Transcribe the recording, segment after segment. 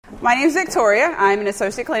My name is Victoria. I'm an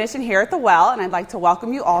associate clinician here at The Well, and I'd like to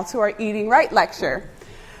welcome you all to our Eating Right lecture.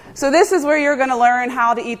 So this is where you're going to learn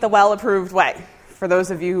how to eat the well-approved way. For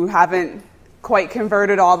those of you who haven't quite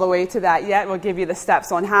converted all the way to that yet, we'll give you the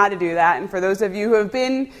steps on how to do that. And for those of you who have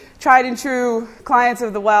been tried and true clients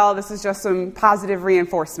of The Well, this is just some positive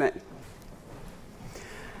reinforcement.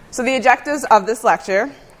 So the objectives of this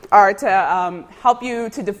lecture are to help you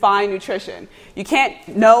to define nutrition. You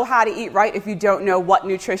can't know how to eat right if you don't know what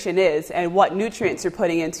nutrition is and what nutrients you're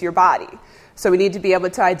putting into your body. So we need to be able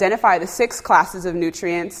to identify the 6 classes of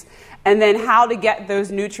nutrients and then how to get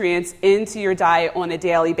those nutrients into your diet on a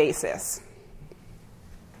daily basis.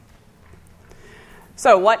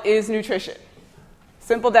 So what is nutrition?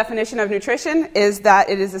 Simple definition of nutrition is that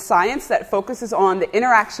it is a science that focuses on the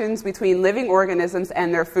interactions between living organisms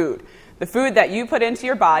and their food. The food that you put into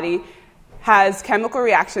your body has chemical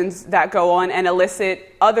reactions that go on and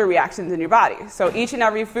elicit other reactions in your body. So each and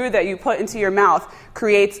every food that you put into your mouth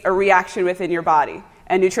creates a reaction within your body,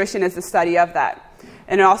 and nutrition is the study of that.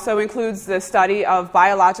 And it also includes the study of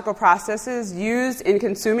biological processes used in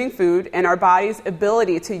consuming food and our body's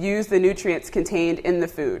ability to use the nutrients contained in the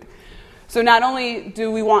food. So not only do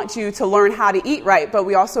we want you to learn how to eat right, but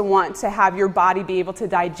we also want to have your body be able to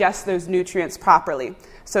digest those nutrients properly.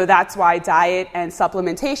 So that's why diet and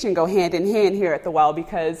supplementation go hand in hand here at The Well,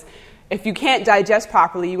 because if you can't digest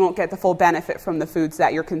properly, you won't get the full benefit from the foods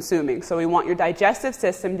that you're consuming. So we want your digestive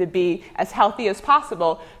system to be as healthy as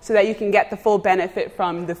possible so that you can get the full benefit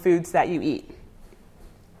from the foods that you eat.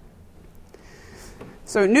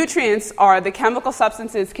 So nutrients are the chemical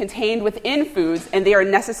substances contained within foods, and they are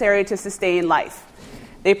necessary to sustain life.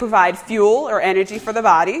 They provide fuel or energy for the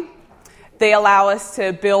body. They allow us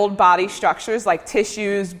to build body structures like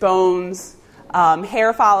tissues, bones,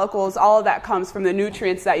 hair follicles. All of that comes from the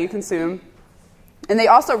nutrients that you consume. And they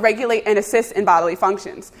also regulate and assist in bodily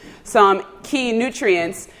functions. Some key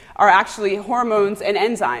nutrients are actually hormones and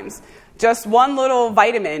enzymes. Just one little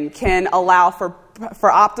vitamin can allow for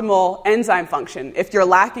optimal enzyme function. If you're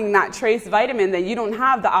lacking that trace vitamin, then you don't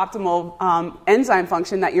have the optimal enzyme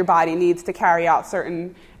function that your body needs to carry out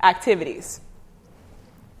certain activities.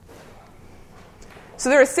 So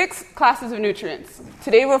there are 6 classes of nutrients.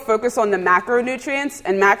 Today we'll focus on the macronutrients,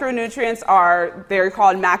 and macronutrients they're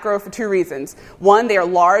called macro for 2 reasons. One, they are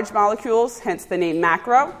large molecules, hence the name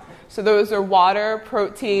macro. So those are water,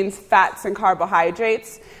 proteins, fats, and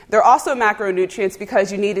carbohydrates. They're also macronutrients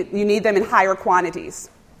because you need them in higher quantities.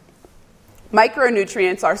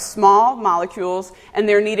 Micronutrients are small molecules, and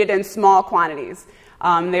they're needed in small quantities.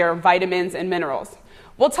 They are vitamins and minerals.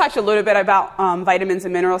 We'll touch a little bit about vitamins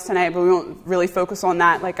and minerals tonight, but we won't really focus on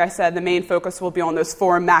that. Like I said, the main focus will be on those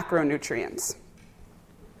 4 macronutrients.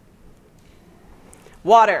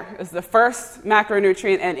 Water is the first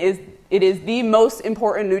macronutrient, and it is the most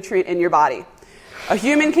important nutrient in your body. A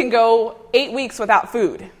human can go 8 weeks without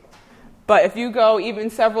food, but if you go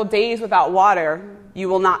even several days without water, you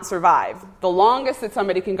will not survive. The longest that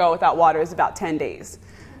somebody can go without water is about 10 days.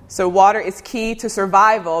 So water is key to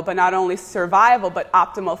survival, but not only survival, but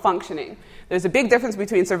optimal functioning. There's a big difference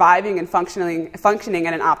between surviving and functioning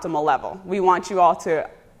at an optimal level. We want you all to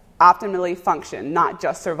optimally function, not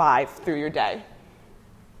just survive through your day.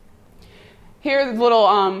 Here's a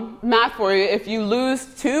little math for you. If you lose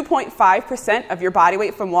 2.5% of your body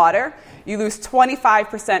weight from water, you lose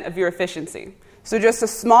 25% of your efficiency. So just a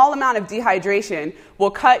small amount of dehydration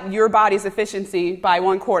will cut your body's efficiency by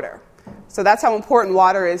 1/4. So that's how important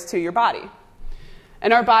water is to your body.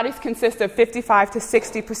 And our bodies consist of 55 to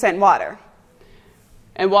 60% water.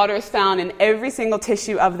 And water is found in every single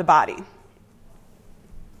tissue of the body.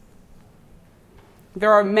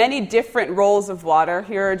 There are many different roles of water.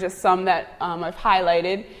 Here are just some that I've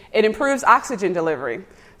highlighted. It improves oxygen delivery.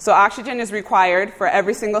 So oxygen is required for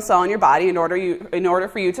every single cell in your body in order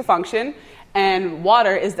for you to function. And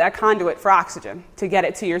water is that conduit for oxygen to get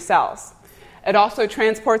it to your cells. It also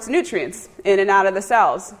transports nutrients in and out of the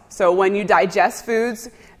cells. So when you digest foods,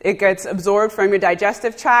 it gets absorbed from your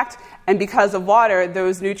digestive tract, and because of water,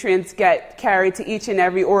 those nutrients get carried to each and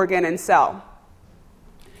every organ and cell.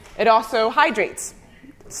 It also hydrates.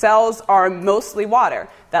 Cells are mostly water.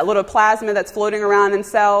 That little plasma that's floating around in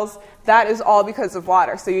cells, that is all because of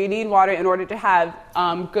water. So you need water in order to have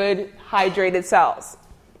good hydrated cells.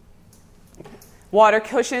 Water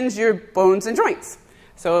cushions your bones and joints.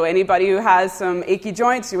 So anybody who has some achy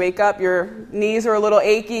joints, you wake up, your knees are a little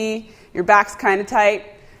achy, your back's kind of tight.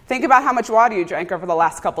 Think about how much water you drank over the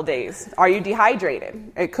last couple days. Are you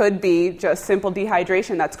dehydrated? It could be just simple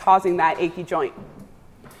dehydration that's causing that achy joint.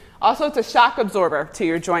 Also, it's a shock absorber to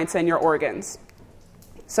your joints and your organs.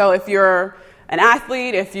 So if you're an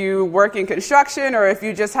athlete, if you work in construction, or if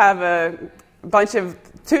you just have a bunch of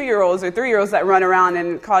 2-year-olds or 3-year-olds that run around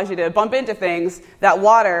and cause you to bump into things, that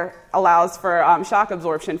water allows for shock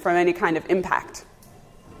absorption from any kind of impact.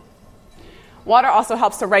 Water also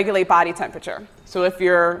helps to regulate body temperature. So if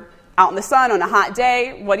you're out in the sun on a hot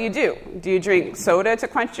day, what do? Do you drink soda to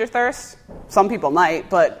quench your thirst? Some people might,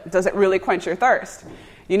 but does it really quench your thirst?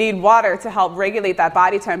 You need water to help regulate that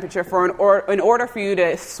body temperature in order for you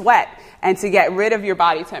to sweat and to get rid of your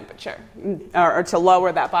body temperature, or to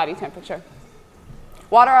lower that body temperature.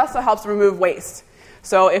 Water also helps remove waste.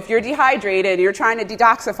 So if you're dehydrated, you're trying to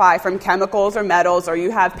detoxify from chemicals or metals, or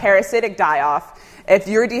you have parasitic die-off, if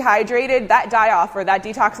you're dehydrated, that die-off or that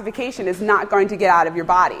detoxification is not going to get out of your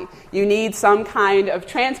body. You need some kind of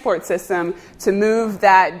transport system to move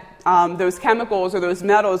those chemicals or those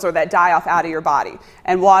metals or that die-off out of your body.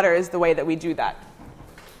 And water is the way that we do that.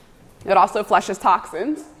 It also flushes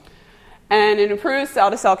toxins, and it improves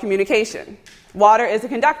cell-to-cell communication. Water is a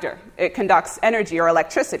conductor. It conducts energy or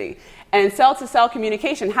electricity. And cell-to-cell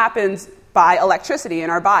communication happens by electricity in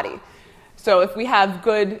our body. So if we have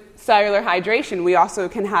good cellular hydration, we also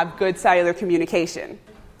can have good cellular communication.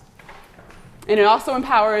 And it also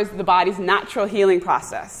empowers the body's natural healing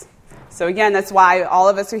process. So again, that's why all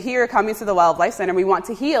of us are here coming to the Well of Life Center. We want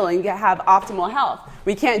to heal and have optimal health.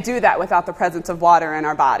 We can't do that without the presence of water in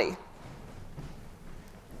our body.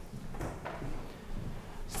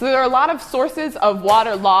 So there are a lot of sources of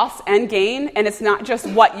water loss and gain, and it's not just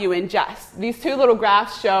what you ingest. These two little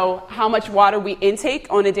graphs show how much water we intake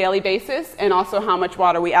on a daily basis and also how much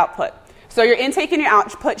water we output. So your intake and your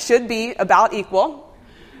output should be about equal.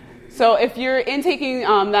 So if you're intaking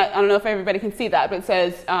that, I don't know if everybody can see that, but it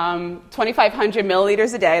says 2,500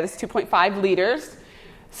 milliliters a day, that's 2.5 liters.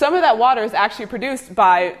 Some of that water is actually produced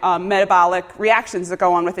by metabolic reactions that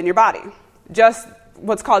go on within your body. Just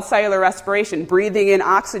what's called cellular respiration, breathing in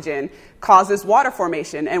oxygen, causes water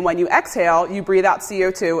formation. And when you exhale, you breathe out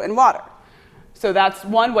CO2 and water. So that's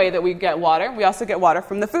one way that we get water. We also get water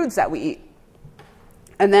from the foods that we eat.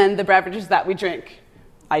 And then the beverages that we drink.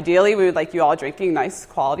 Ideally, we would like you all drinking nice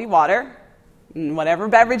quality water. And whatever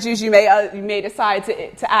beverages you may decide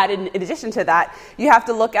to add in addition to that, you have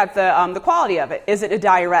to look at the quality of it. Is it a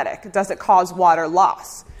diuretic? Does it cause water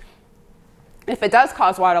loss? If it does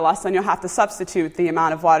cause water loss, then you'll have to substitute the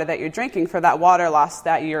amount of water that you're drinking for that water loss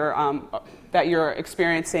that you're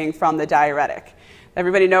experiencing from the diuretic.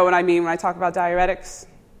 Everybody know what I mean when I talk about diuretics?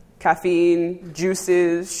 Caffeine,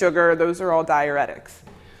 juices, sugar, those are all diuretics.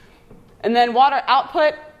 And then water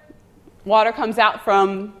output, water comes out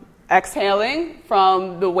from exhaling,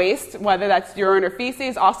 from the waste, whether that's urine or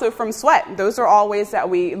feces, also from sweat. Those are all ways that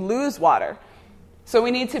we lose water. So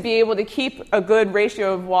we need to be able to keep a good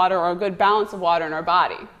ratio of water or a good balance of water in our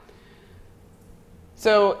body.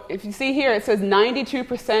 So if you see here, it says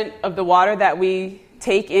 92% of the water that we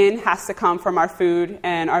take in has to come from our food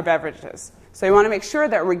and our beverages. So we want to make sure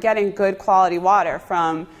that we're getting good quality water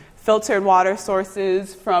from filtered water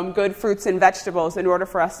sources, from good fruits and vegetables in order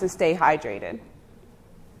for us to stay hydrated.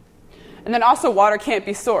 And then also water can't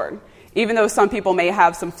be stored. Even though some people may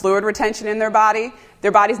have some fluid retention in their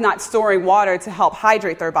body's not storing water to help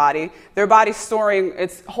hydrate their body. Their body's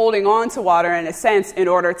it's holding on to water in a sense in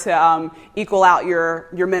order to equal out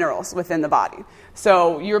your minerals within the body.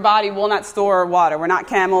 So your body will not store water. We're not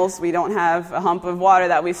camels. We don't have a hump of water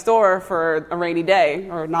that we store for a rainy day,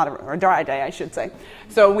 or a dry day, I should say.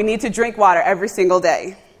 So we need to drink water every single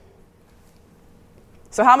day.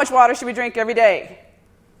 So how much water should we drink every day?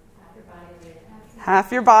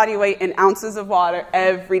 Half your body weight in ounces of water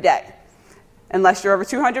every day. Unless you're over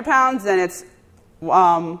 200 pounds, then it's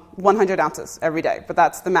 100 ounces every day, but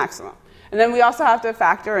that's the maximum. And then we also have to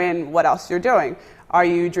factor in what else you're doing. Are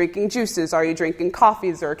you drinking juices? Are you drinking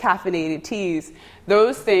coffees or caffeinated teas?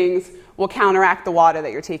 Those things will counteract the water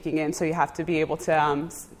that you're taking in, so you have to be able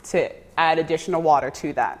to add additional water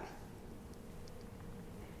to that.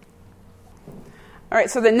 All right,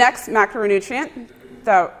 so the next macronutrient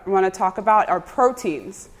that we want to talk about are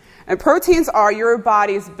proteins. And proteins are your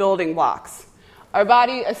body's building blocks. Our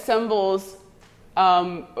body assembles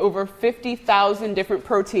over 50,000 different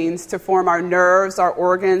proteins to form our nerves, our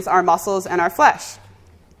organs, our muscles, and our flesh.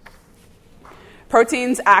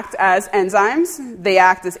 Proteins act as enzymes. They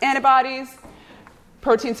act as antibodies.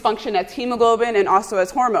 Proteins function as hemoglobin and also as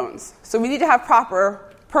hormones. So we need to have proper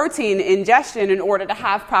protein ingestion in order to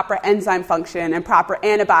have proper enzyme function and proper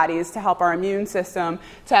antibodies to help our immune system,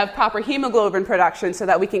 to have proper hemoglobin production so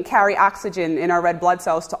that we can carry oxygen in our red blood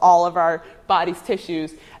cells to all of our body's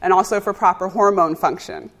tissues, and also for proper hormone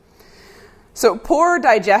function. So poor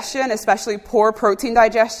digestion, especially poor protein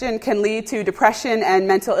digestion, can lead to depression and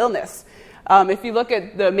mental illness. If you look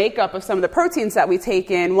at the makeup of some of the proteins that we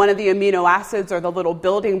take in, one of the amino acids or the little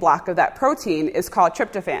building block of that protein is called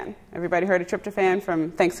tryptophan. Everybody heard of tryptophan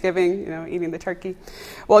from Thanksgiving, eating the turkey?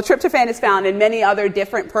 Well, tryptophan is found in many other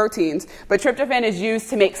different proteins, but tryptophan is used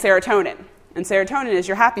to make serotonin. And serotonin is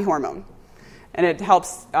your happy hormone. And it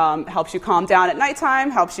helps you calm down at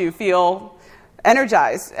nighttime, helps you feel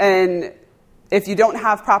energized. And if you don't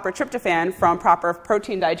have proper tryptophan from proper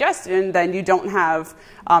protein digestion, then you don't have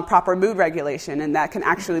proper mood regulation, and that can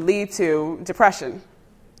actually lead to depression.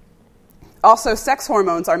 Also, sex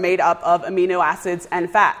hormones are made up of amino acids and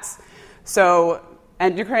fats. So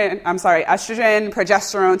estrogen,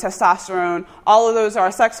 progesterone, testosterone, all of those are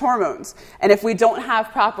sex hormones. And if we don't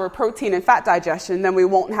have proper protein and fat digestion, then we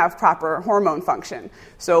won't have proper hormone function.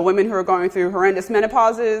 So women who are going through horrendous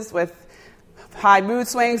menopauses with high mood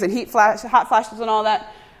swings and hot flashes and all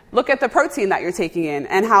that, look at the protein that you're taking in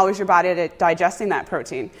and how is your body digesting that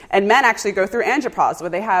protein. And men actually go through andropause where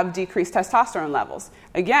they have decreased testosterone levels.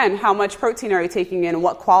 Again, how much protein are you taking in and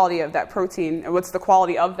what quality of that protein, or what's the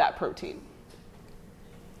quality of that protein?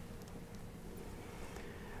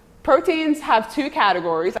 Proteins have two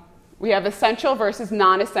categories. We have essential versus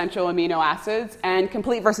non-essential amino acids and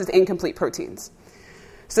complete versus incomplete proteins.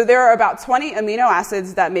 So there are about 20 amino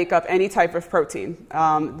acids that make up any type of protein.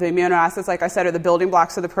 The amino acids, like I said, are the building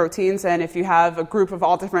blocks of the proteins, and if you have a group of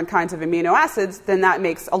all different kinds of amino acids, then that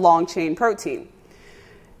makes a long-chain protein.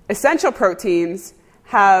 Essential proteins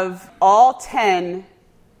have all 10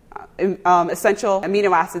 essential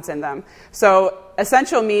amino acids in them. So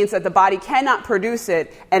essential means that the body cannot produce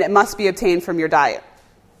it, and it must be obtained from your diet.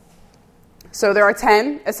 So there are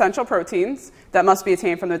 10 essential proteins that must be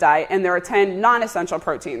obtained from the diet, and there are 10 non-essential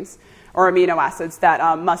proteins or amino acids that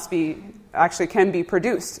can be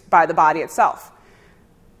produced by the body itself.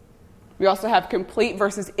 We also have complete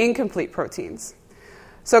versus incomplete proteins.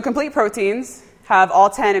 So complete proteins have all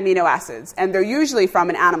 10 amino acids, and they're usually from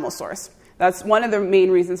an animal source. That's one of the main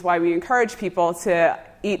reasons why we encourage people to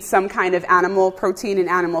eat some kind of animal protein and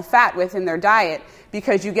animal fat within their diet,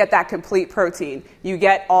 because you get that complete protein. You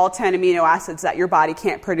get all 10 amino acids that your body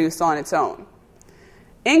can't produce on its own.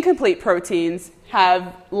 Incomplete proteins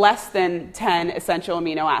have less than 10 essential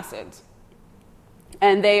amino acids,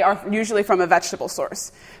 and they are usually from a vegetable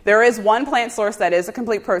source. There is one plant source that is a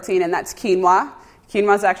complete protein, and that's quinoa.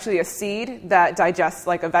 Quinoa is actually a seed that digests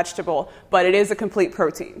like a vegetable, but it is a complete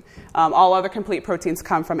protein. All other complete proteins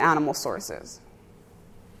come from animal sources.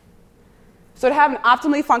 So to have an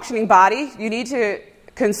optimally functioning body, you need to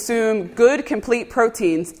consume good, complete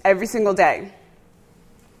proteins every single day.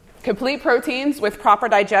 Complete proteins with proper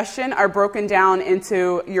digestion are broken down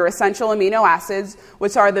into your essential amino acids,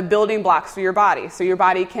 which are the building blocks for your body. So your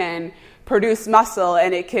body can produce muscle,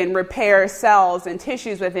 and it can repair cells and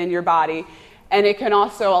tissues within your body, and it can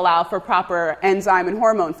also allow for proper enzyme and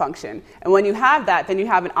hormone function. And when you have that, then you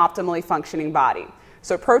have an optimally functioning body.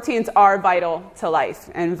 So proteins are vital to life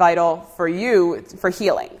and vital for you for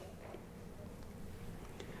healing.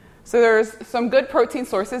 So there's some good protein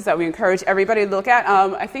sources that we encourage everybody to look at.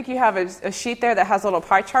 I think you have a sheet there that has a little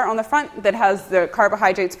pie chart on the front that has the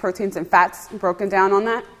carbohydrates, proteins, and fats broken down on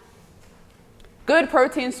that. Good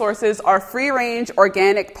protein sources are free-range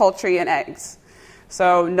organic poultry and eggs.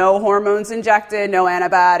 So no hormones injected, no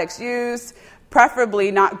antibiotics used, preferably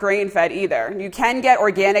not grain-fed either. You can get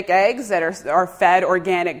organic eggs that are fed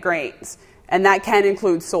organic grains, and that can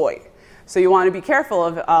include soy. So you want to be careful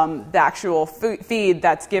of the actual feed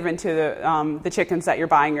that's given to the chickens that you're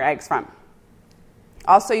buying your eggs from.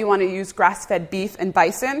 Also, you want to use grass-fed beef and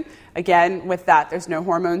bison. Again, with that, there's no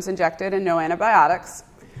hormones injected and no antibiotics.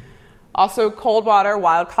 Also, cold water,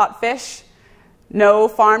 wild-caught fish, no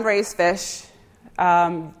farm-raised fish.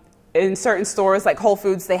 In certain stores like Whole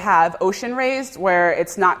Foods, they have ocean raised, where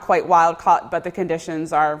it's not quite wild caught, but the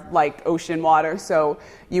conditions are like ocean water, so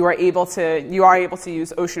you are able to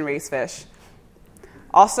use ocean raised fish.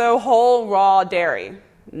 Also, whole raw dairy,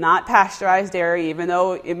 not pasteurized dairy. Even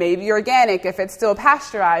though it may be organic, if it's still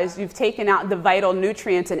pasteurized, you've taken out the vital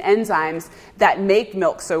nutrients and enzymes that make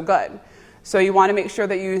milk so good. So you want to make sure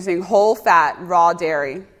that you're using whole fat raw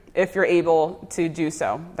dairy, if you're able to do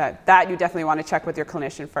so. That you definitely want to check with your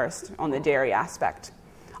clinician first on the dairy aspect.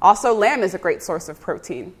 Also, lamb is a great source of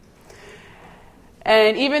protein.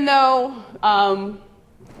 And even though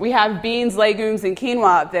we have beans, legumes, and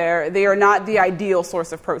quinoa up there, they are not the ideal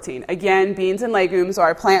source of protein. Again, beans and legumes are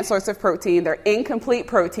a plant source of protein. They're incomplete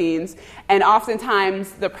proteins, and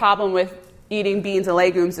oftentimes the problem with eating beans and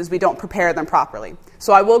legumes is we don't prepare them properly.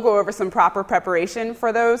 So I will go over some proper preparation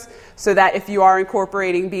for those, so that if you are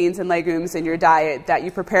incorporating beans and legumes in your diet, that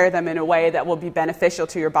you prepare them in a way that will be beneficial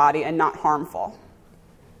to your body and not harmful.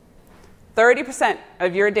 30%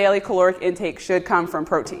 of your daily caloric intake should come from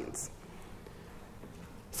proteins.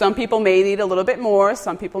 Some people may need a little bit more,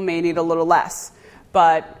 some people may need a little less.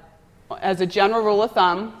 But as a general rule of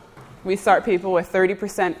thumb, we start people with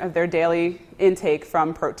 30% of their daily intake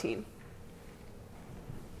from protein.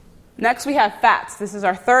 Next, we have fats. This is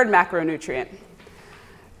our third macronutrient.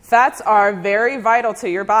 Fats are very vital to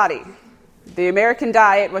your body. The American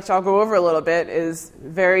diet, which I'll go over a little bit, is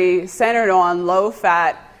very centered on low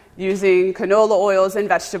fat, using canola oils and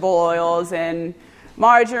vegetable oils and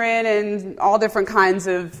margarine and all different kinds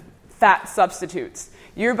of fat substitutes.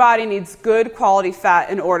 Your body needs good quality fat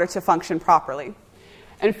in order to function properly.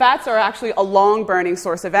 And fats are actually a long-burning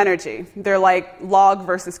source of energy. They're like log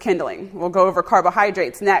versus kindling. We'll go over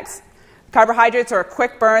carbohydrates next. Carbohydrates are a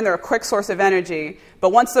quick burn, they're a quick source of energy,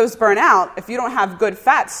 but once those burn out, if you don't have good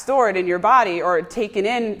fat stored in your body or taken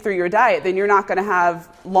in through your diet, then you're not going to have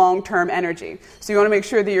long-term energy. So you want to make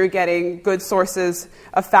sure that you're getting good sources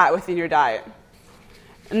of fat within your diet.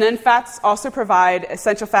 And then fats also provide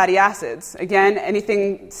essential fatty acids. Again,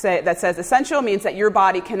 anything that says essential means that your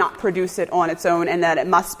body cannot produce it on its own and that it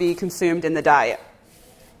must be consumed in the diet.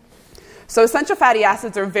 So essential fatty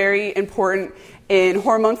acids are very important in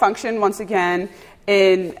hormone function, once again,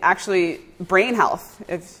 in actually brain health.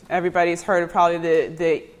 If everybody's heard of probably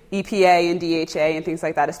the EPA and DHA and things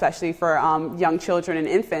like that, especially for young children and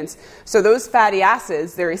infants. So those fatty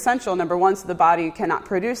acids, they're essential, number one, so the body cannot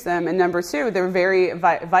produce them, and number two, they're very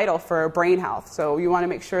vital for brain health. So you want to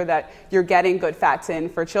make sure that you're getting good fats in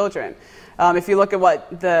for children. If you look at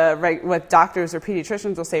what doctors or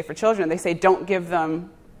pediatricians will say for children, they say don't give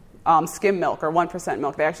them skim milk or 1%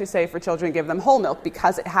 milk. They actually say for children, give them whole milk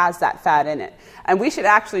because it has that fat in it. And we should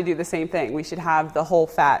actually do the same thing. We should have the whole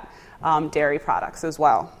fat dairy products as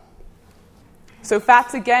well. So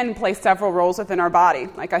fats, again, play several roles within our body.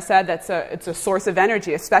 Like I said, it's a source of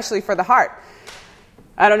energy, especially for the heart.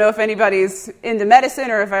 I don't know if anybody's into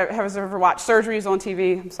medicine or if has ever watched surgeries on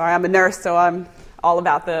TV. I'm sorry, I'm a nurse, so I'm all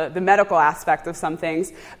about the medical aspect of some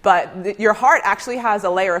things. But your heart actually has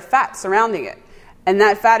a layer of fat surrounding it. And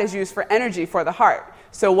that fat is used for energy for the heart.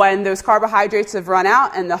 So when those carbohydrates have run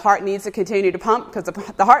out and the heart needs to continue to pump, because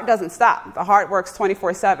the heart doesn't stop. The heart works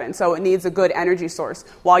 24/7, so it needs a good energy source.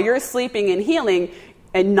 While you're sleeping and healing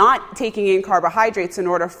and not taking in carbohydrates in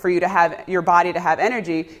order for you to have your body to have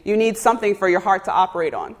energy, you need something for your heart to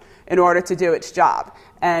operate on in order to do its job.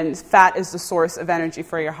 And fat is the source of energy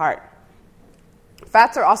for your heart.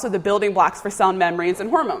 Fats are also the building blocks for cell membranes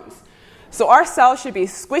and hormones. So our cells should be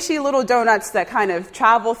squishy little donuts that kind of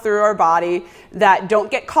travel through our body, that don't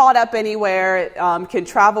get caught up anywhere, can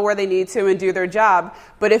travel where they need to and do their job.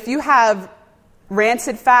 But if you have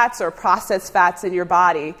rancid fats or processed fats in your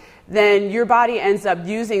body, then your body ends up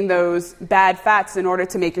using those bad fats in order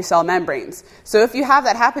to make your cell membranes. So if you have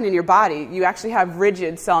that happen in your body, you actually have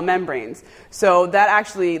rigid cell membranes. So that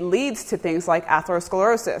actually leads to things like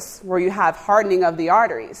atherosclerosis, where you have hardening of the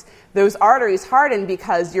arteries. Those arteries harden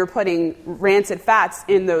because you're putting rancid fats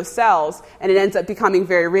in those cells, and it ends up becoming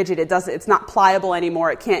very rigid. It's not pliable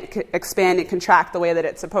anymore. It can't expand and contract the way that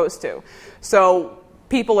it's supposed to. So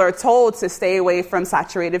people are told to stay away from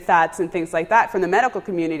saturated fats and things like that from the medical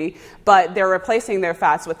community, but they're replacing their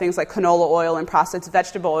fats with things like canola oil and processed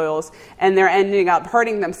vegetable oils, and they're ending up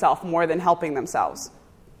hurting themselves more than helping themselves.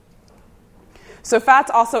 So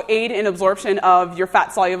fats also aid in absorption of your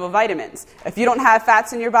fat-soluble vitamins. If you don't have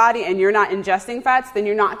fats in your body and you're not ingesting fats, then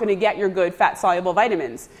you're not going to get your good fat-soluble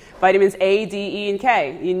vitamins. Vitamins A, D, E, and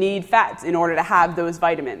K. You need fats in order to have those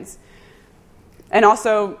vitamins. And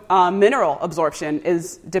also, mineral absorption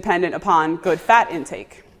is dependent upon good fat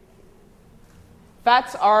intake.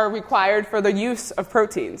 Fats are required for the use of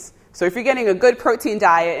proteins. So if you're getting a good protein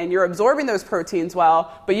diet and you're absorbing those proteins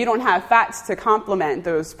well, but you don't have fats to complement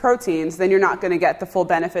those proteins, then you're not going to get the full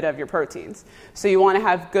benefit of your proteins. So you want to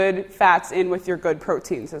have good fats in with your good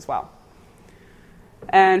proteins as well.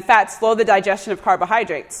 And fats slow the digestion of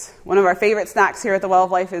carbohydrates. One of our favorite snacks here at the Well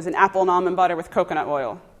of Life is an apple and almond butter with coconut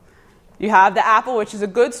oil. You have the apple, which is a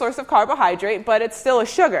good source of carbohydrate, but it's still a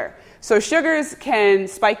sugar. So sugars can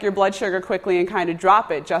spike your blood sugar quickly and kind of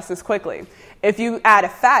drop it just as quickly. If you add a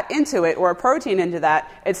fat into it or a protein into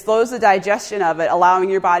that, it slows the digestion of it,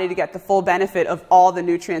 allowing your body to get the full benefit of all the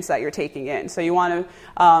nutrients that you're taking in. So you want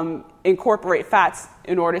to incorporate fats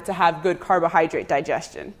in order to have good carbohydrate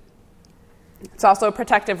digestion. It's also a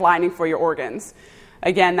protective lining for your organs.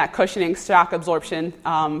 Again, that cushioning shock absorption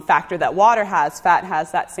factor that water has, fat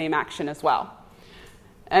has that same action as well.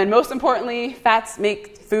 And most importantly, fats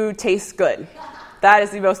make food taste good. That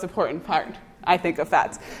is the most important part, I think, of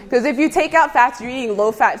fats. Because if you take out fats, you're eating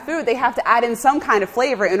low-fat food, they have to add in some kind of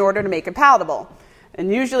flavor in order to make it palatable.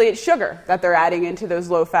 And usually it's sugar that they're adding into those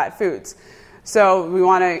low-fat foods. So we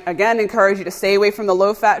want to, again, encourage you to stay away from the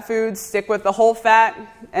low-fat foods, stick with the whole fat,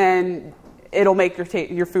 and it'll make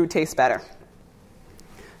your food taste better.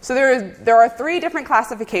 So there are 3 different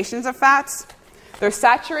classifications of fats. There's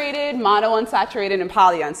saturated, monounsaturated, and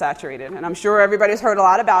polyunsaturated. And I'm sure everybody's heard a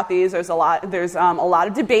lot about these. There's a lot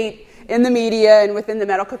of debate in the media and within the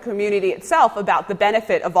medical community itself about the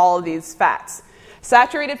benefit of all of these fats.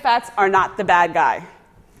 Saturated fats are not the bad guy.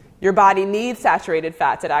 Your body needs saturated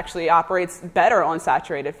fats. It actually operates better on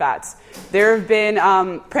saturated fats. There have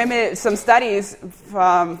been some studies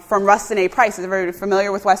from Rustin A. Price. Is everybody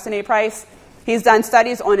familiar with Rustin A. Price? He's done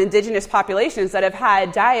studies on indigenous populations that have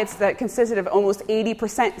had diets that consisted of almost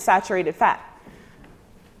 80% saturated fat.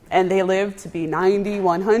 And they lived to be 90,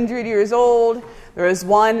 100 years old. There was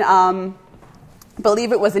one, I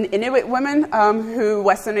believe it was an Inuit woman who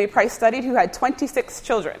Rustin A. Price studied, who had 26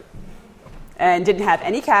 children and didn't have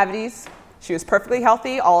any cavities. She was perfectly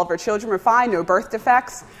healthy. All of her children were fine, no birth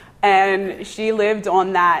defects. And she lived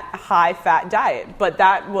on that high-fat diet. But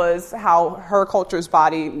that was how her culture's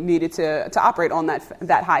body needed to operate on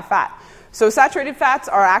that high fat. So saturated fats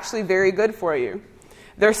are actually very good for you.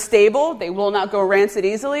 They're stable. They will not go rancid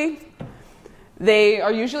easily. They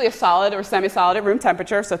are usually a solid or semi-solid at room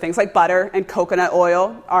temperature. So things like butter and coconut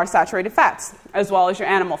oil are saturated fats, as well as your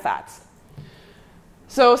animal fats.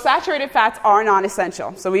 So saturated fats are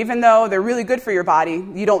non-essential. So even though they're really good for your body,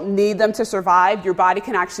 you don't need them to survive. Your body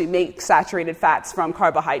can actually make saturated fats from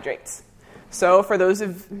carbohydrates. So for those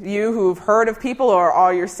of you who've heard of people or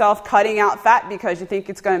are yourself cutting out fat because you think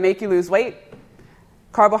it's going to make you lose weight,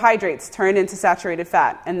 carbohydrates turn into saturated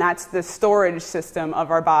fat, and that's the storage system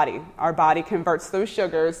of our body. Our body converts those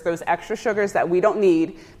sugars, those extra sugars that we don't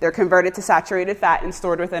need, they're converted to saturated fat and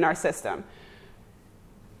stored within our system.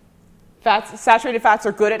 Saturated fats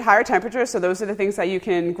are good at higher temperatures, so those are the things that you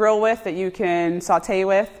can grill with, that you can saute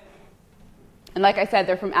with. And like I said,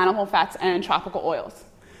 they're from animal fats and tropical oils.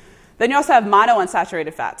 Then you also have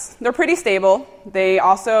monounsaturated fats. They're pretty stable. They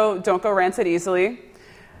also don't go rancid easily.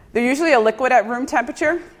 They're usually a liquid at room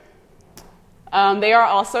temperature. They are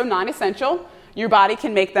also non-essential. Your body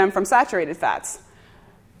can make them from saturated fats.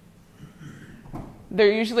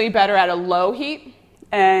 They're usually better at a low heat.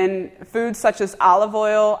 And foods such as olive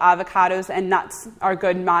oil, avocados, and nuts are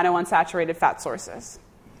good monounsaturated fat sources.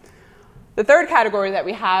 The third category that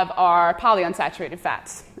we have are polyunsaturated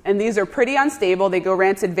fats. And these are pretty unstable. They go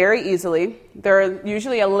rancid very easily. They're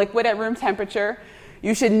usually a liquid at room temperature.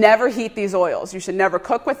 You should never heat these oils. You should never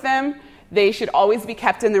cook with them. They should always be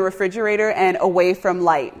kept in the refrigerator and away from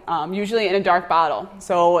light, usually in a dark bottle.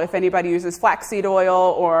 So if anybody uses flaxseed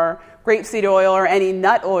oil or grapeseed oil or any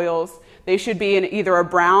nut oils, they should be in either a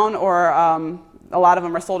brown or a lot of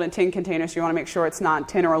them are sold in tin containers, so you want to make sure it's not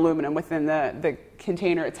tin or aluminum within the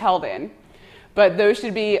container it's held in. But those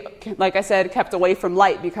should be, like I said, kept away from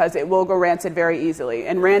light because it will go rancid very easily.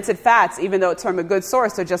 And rancid fats, even though it's from a good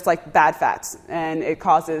source, are just like bad fats, and it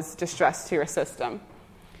causes distress to your system.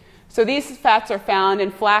 So these fats are found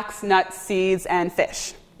in flax, nuts, seeds, and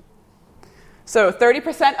fish. So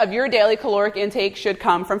 30% of your daily caloric intake should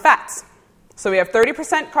come from fats. So we have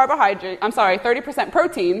 30% 30%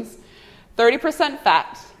 proteins, 30%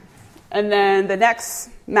 fat. And then the next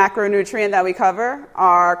macronutrient that we cover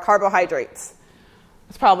are carbohydrates.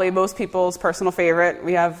 It's probably most people's personal favorite.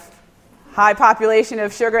 We have high population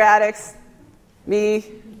of sugar addicts. Me,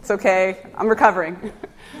 it's okay. I'm recovering.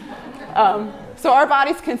 So our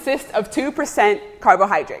bodies consist of 2%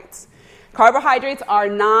 carbohydrates. Carbohydrates are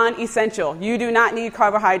non-essential. You do not need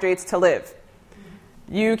carbohydrates to live.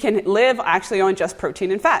 You can live actually on just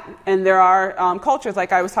protein and fat. And there are cultures,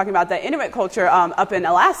 like I was talking about, the Inuit culture up in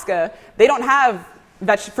Alaska, they don't have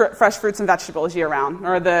fresh fruits and vegetables year-round,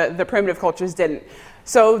 or the primitive cultures didn't.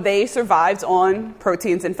 So they survived on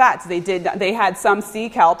proteins and fats. They had some sea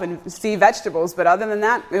kelp and sea vegetables, but other than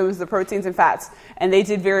that, it was the proteins and fats. And they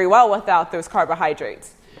did very well without those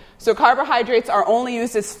carbohydrates. So carbohydrates are only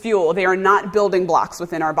used as fuel. They are not building blocks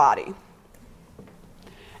within our body.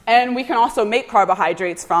 And we can also make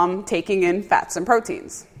carbohydrates from taking in fats and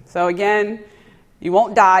proteins. So again, you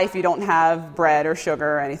won't die if you don't have bread or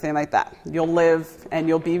sugar or anything like that. You'll live and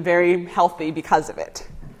you'll be very healthy because of it.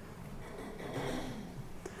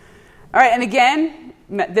 All right, and again,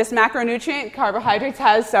 this macronutrient, carbohydrates,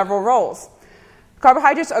 has several roles.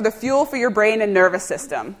 Carbohydrates are the fuel for your brain and nervous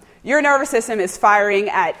system. Your nervous system is firing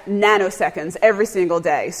at nanoseconds every single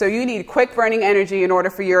day. So you need quick burning energy in order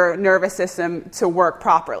for your nervous system to work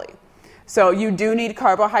properly. So you do need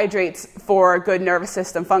carbohydrates for good nervous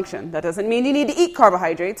system function. That doesn't mean you need to eat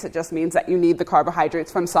carbohydrates. It just means that you need the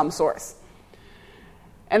carbohydrates from some source.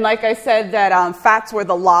 And like I said, that fats were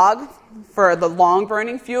the log for the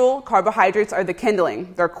long-burning fuel. Carbohydrates are the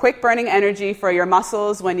kindling. They're quick-burning energy for your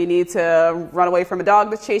muscles when you need to run away from a dog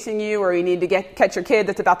that's chasing you, or you need to catch your kid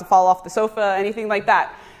that's about to fall off the sofa, anything like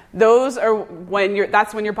that. Those are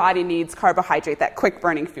that's when your body needs carbohydrate, that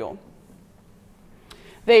quick-burning fuel.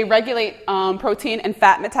 They regulate protein and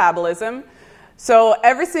fat metabolism. So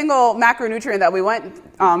every single macronutrient that we went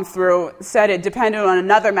through said it depended on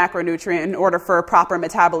another macronutrient in order for proper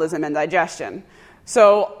metabolism and digestion.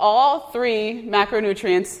 So all three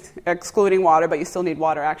macronutrients, excluding water, but you still need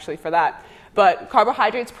water actually for that, but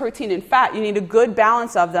carbohydrates, protein, and fat, you need a good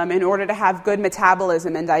balance of them in order to have good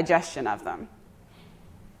metabolism and digestion of them.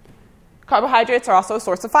 Carbohydrates are also a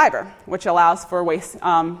source of fiber, which allows for waste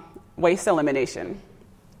elimination.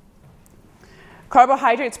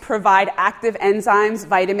 Carbohydrates provide active enzymes,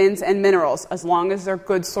 vitamins, and minerals, as long as they're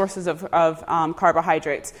good sources of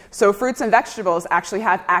carbohydrates. So fruits and vegetables actually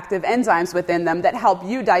have active enzymes within them that help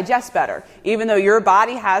you digest better. Even though your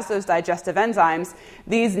body has those digestive enzymes,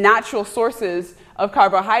 these natural sources of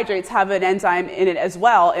carbohydrates have an enzyme in it as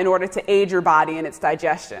well in order to aid your body in its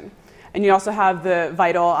digestion. And you also have the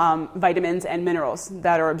vital vitamins and minerals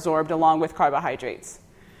that are absorbed along with carbohydrates.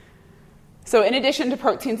 So in addition to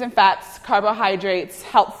proteins and fats, carbohydrates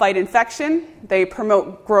help fight infection. They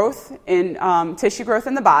promote growth in tissue growth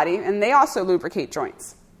in the body, and they also lubricate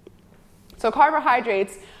joints. So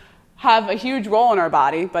carbohydrates have a huge role in our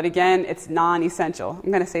body, but again, it's non-essential. I'm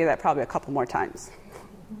going to say that probably a couple more times.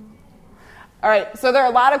 All right, so there are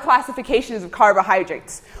a lot of classifications of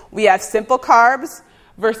carbohydrates. We have simple carbs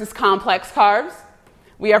versus complex carbs.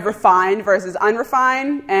 We have refined versus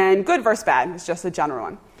unrefined, and good versus bad. It's just a general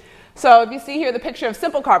one. So if you see here the picture of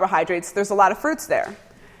simple carbohydrates, there's a lot of fruits there.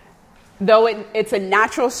 Though it's a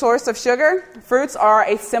natural source of sugar, fruits are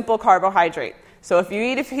a simple carbohydrate. So if you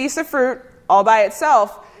eat a piece of fruit all by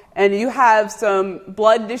itself and you have some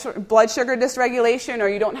blood sugar dysregulation or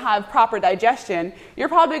you don't have proper digestion, you're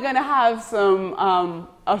probably going to have some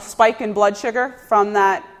a spike in blood sugar from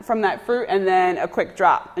that fruit and then a quick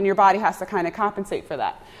drop. And your body has to kind of compensate for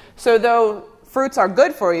that. So though fruits are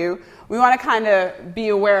good for you, we want to kind of be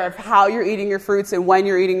aware of how you're eating your fruits and when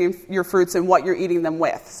you're eating your fruits and what you're eating them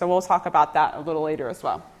with. So we'll talk about that a little later as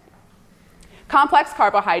well. Complex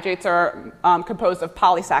carbohydrates are composed of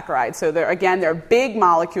polysaccharides. So they're big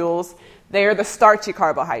molecules. They are the starchy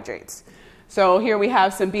carbohydrates. So here we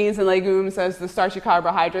have some beans and legumes as the starchy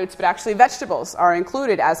carbohydrates, but actually vegetables are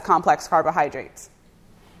included as complex carbohydrates.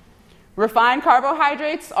 Refined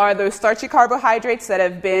carbohydrates are those starchy carbohydrates that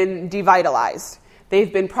have been devitalized.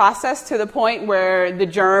 They've been processed to the point where the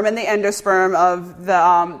germ and the endosperm of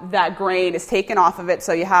that grain is taken off of it,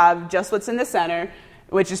 so you have just what's in the center,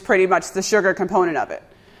 which is pretty much the sugar component of it.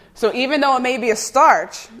 So even though it may be a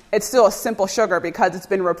starch, it's still a simple sugar because it's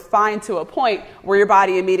been refined to a point where your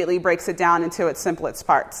body immediately breaks it down into its simplest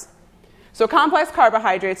parts. So complex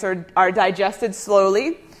carbohydrates are digested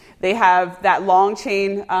slowly. They have that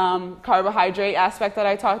long-chain carbohydrate aspect that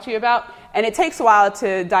I talked to you about, and it takes a while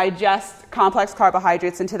to digest complex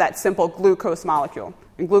carbohydrates into that simple glucose molecule.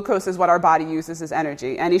 And glucose is what our body uses as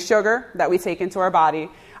energy. Any sugar that we take into our body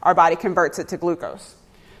converts it to glucose.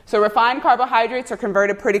 So refined carbohydrates are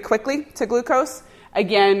converted pretty quickly to glucose,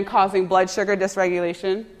 again causing blood sugar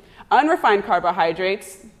dysregulation. Unrefined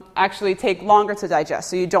carbohydrates actually take longer to digest,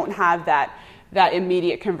 so you don't have that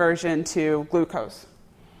immediate conversion to glucose.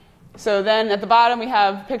 So then at the bottom we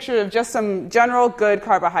have a picture of just some general good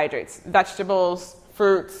carbohydrates, vegetables,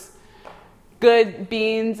 fruits, good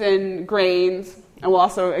beans and grains, and we'll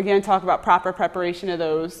also again talk about proper preparation of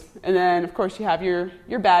those. And then of course you have your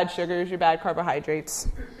bad sugars, your bad carbohydrates.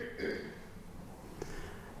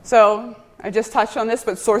 So I just touched on this,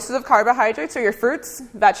 but sources of carbohydrates are your fruits,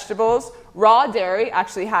 vegetables. Raw dairy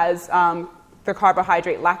actually has the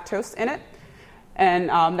carbohydrate lactose in it, and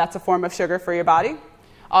that's a form of sugar for your body.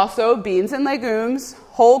 Also, beans and legumes,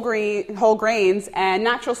 whole grains, and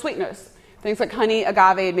natural sweeteners. Things like honey,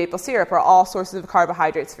 agave, and maple syrup are all sources of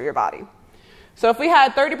carbohydrates for your body. So if we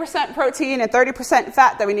had 30% protein and 30%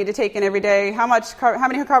 fat that we need to take in every day, how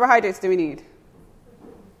many carbohydrates do we need?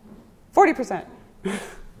 40%.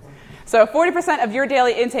 So 40% of your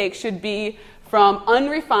daily intake should be from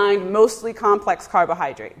unrefined, mostly complex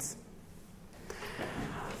carbohydrates.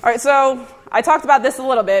 All right, so I talked about this a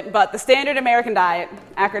little bit, but the standard American diet,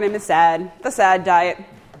 acronym is SAD, the SAD diet.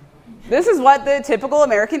 This is what the typical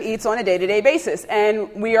American eats on a day-to-day basis, and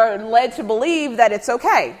we are led to believe that it's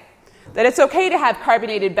okay. That it's okay to have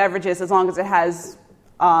carbonated beverages as long as it has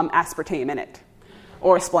aspartame in it,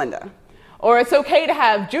 or Splenda. Or it's okay to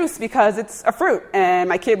have juice because it's a fruit, and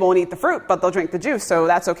my kid won't eat the fruit, but they'll drink the juice, so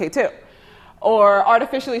that's okay too. or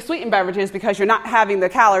artificially sweetened beverages because you're not having the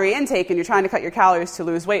calorie intake and you're trying to cut your calories to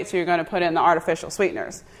lose weight, so you're going to put in the artificial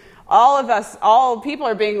sweeteners. All people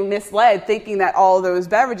are being misled thinking that all those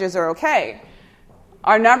beverages are okay.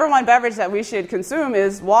 Our number one beverage that we should consume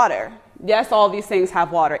is water. Yes, all these things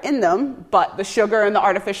have water in them, but the sugar and the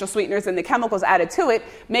artificial sweeteners and the chemicals added to it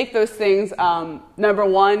make those things, number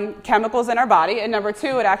one, chemicals in our body, and number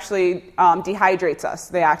two, it actually dehydrates us.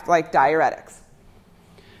 They act like diuretics.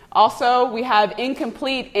 Also, we have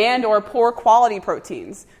incomplete and or poor quality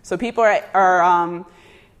proteins. So people are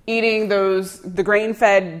eating the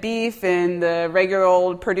grain-fed beef and the regular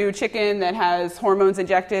old Purdue chicken that has hormones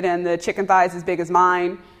injected and the chicken thighs as big as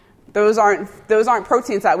mine. Those aren't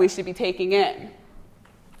proteins that we should be taking in.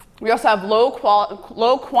 We also have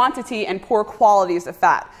low quantity and poor qualities of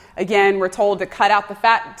fat. Again, we're told to cut out the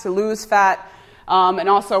fat, to lose fat, and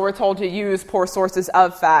also we're told to use poor sources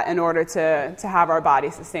of fat in order to have our body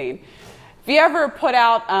sustain. If you ever put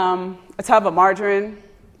out a tub of margarine,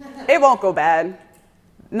 it won't go bad.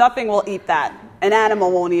 Nothing will eat that. An animal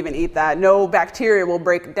won't even eat that. No bacteria will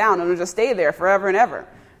break it down. It'll just stay there forever and ever.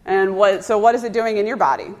 And what is it doing in your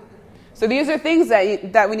body? So these are things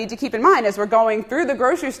that we need to keep in mind as we're going through the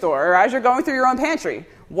grocery store or as you're going through your own pantry.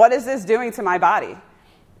 What is this doing to my body?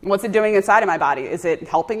 What's it doing inside of my body? Is it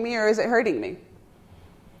helping me or is it hurting me?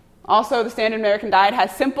 Also, the standard American diet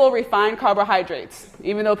has simple, refined carbohydrates.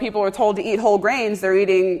 Even though people were told to eat whole grains, they're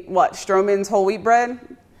eating, Stroman's whole wheat bread?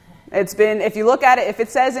 If you look at it, if it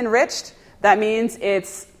says enriched, that means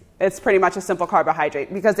it's pretty much a simple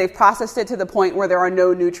carbohydrate because they've processed it to the point where there are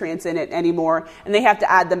no nutrients in it anymore, and they have to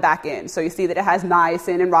add them back in. So you see that it has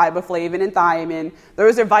niacin and riboflavin and thiamine.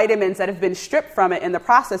 Those are vitamins that have been stripped from it in the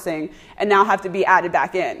processing and now have to be added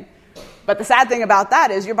back in. But the sad thing about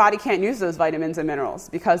that is your body can't use those vitamins and minerals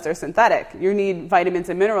because they're synthetic. You need vitamins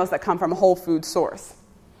and minerals that come from a whole food source.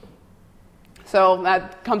 So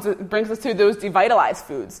that brings us to those devitalized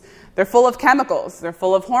foods. They're full of chemicals. They're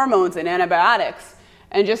full of hormones and antibiotics.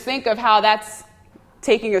 And just think of how that's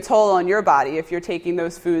taking a toll on your body if you're taking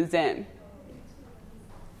those foods in.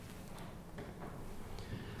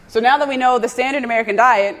 So now that we know the standard American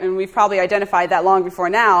diet, and we've probably identified that long before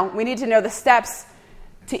now, we need to know the steps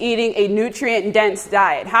to eating a nutrient-dense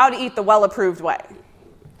diet, how to eat the well-approved way.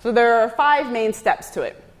 So there are 5 main steps to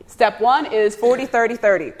it. Step 1 is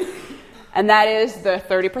 40-30-30, and that is the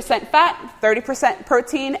 30% fat, 30%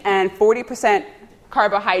 protein, and 40%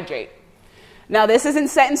 carbohydrate. Now, this isn't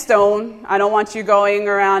set in stone. I don't want you going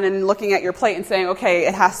around and looking at your plate and saying, okay,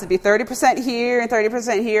 it has to be 30% here and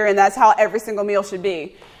 30% here, and that's how every single meal should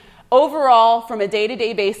be. Overall, from a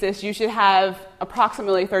day-to-day basis, you should have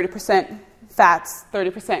approximately 30% fats,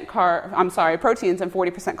 30% proteins, and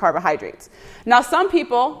 40% carbohydrates. Now, some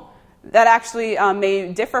people, that actually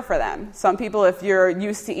may differ for them. Some people, if you're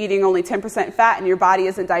used to eating only 10% fat and your body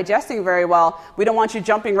isn't digesting very well, we don't want you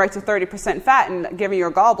jumping right to 30% fat and giving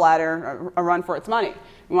your gallbladder a run for its money.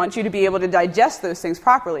 We want you to be able to digest those things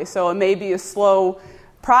properly. So it may be a slow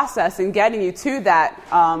process in getting you to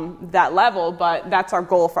that level, but that's our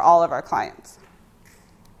goal for all of our clients.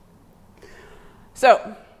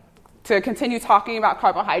 So to continue talking about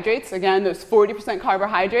carbohydrates, again, those 40%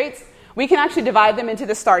 carbohydrates, we can actually divide them into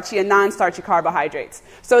the starchy and non-starchy carbohydrates.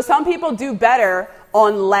 So some people do better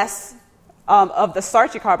on less of the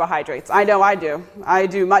starchy carbohydrates. I know I do. I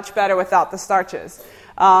do much better without the starches.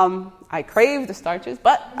 I crave the starches,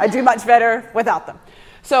 but I do much better without them.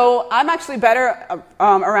 So I'm actually better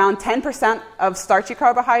around 10% of starchy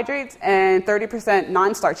carbohydrates and 30%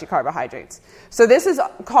 non-starchy carbohydrates. So this is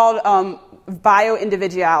called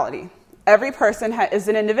bio-individuality. Every person is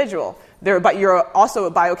an individual, but you're also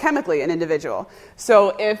biochemically an individual.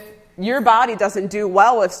 So if your body doesn't do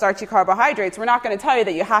well with starchy carbohydrates, we're not going to tell you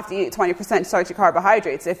that you have to eat 20% starchy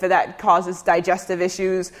carbohydrates if that causes digestive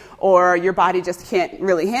issues or your body just can't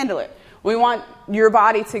really handle it. We want your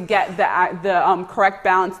body to get the correct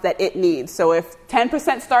balance that it needs. So if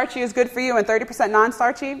 10% starchy is good for you and 30%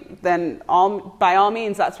 non-starchy, then by all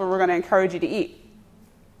means, that's what we're going to encourage you to eat.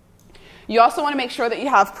 You also want to make sure that you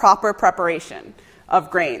have proper preparation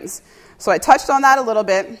of grains. So I touched on that a little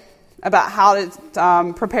bit about how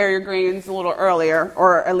to prepare your grains a little earlier,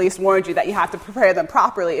 or at least warned you that you have to prepare them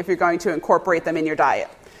properly if you're going to incorporate them in your diet.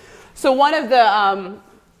 So one of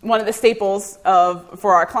the staples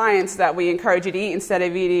for our clients that we encourage you to eat instead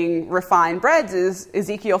of eating refined breads is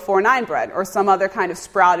Ezekiel 4:9 bread or some other kind of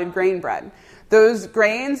sprouted grain bread. Those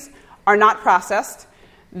grains are not processed.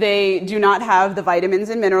 They do not have the vitamins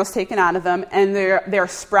and minerals taken out of them, and they're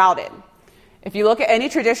sprouted. If you look at any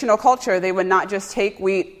traditional culture, they would not just take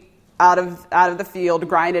wheat out of the field,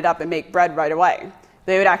 grind it up, and make bread right away.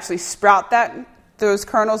 They would actually sprout that those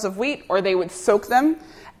kernels of wheat, or they would soak them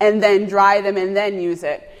and then dry them and then use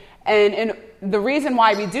it. And the reason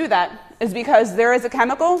why we do that is because there is a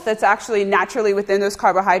chemical that's actually naturally within those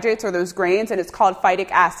carbohydrates or those grains, and it's called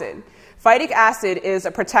phytic acid. Phytic acid is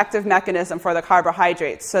a protective mechanism for the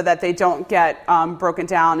carbohydrates so that they don't get broken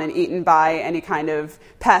down and eaten by any kind of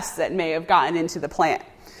pests that may have gotten into the plant.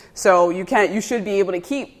 So you should be able to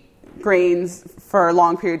keep grains for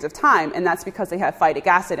long periods of time, and that's because they have phytic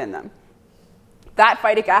acid in them. That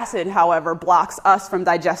phytic acid, however, blocks us from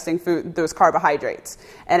digesting those carbohydrates,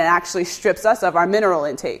 and it actually strips us of our mineral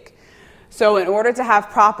intake. So in order to have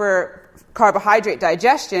proper carbohydrate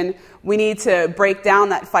digestion, we need to break down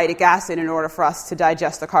that phytic acid in order for us to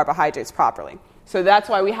digest the carbohydrates properly. So that's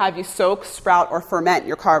why we have you soak, sprout, or ferment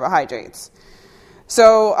your carbohydrates.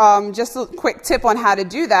 So just a quick tip on how to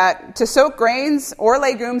do that. To soak grains or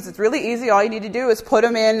legumes, it's really easy. All you need to do is put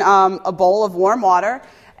them in a bowl of warm water,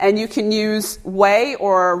 and you can use whey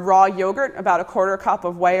or raw yogurt, about a quarter cup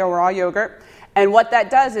of whey or raw yogurt. And what that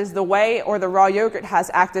does is the whey or the raw yogurt has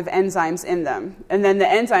active enzymes in them. And then the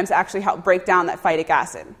enzymes actually help break down that phytic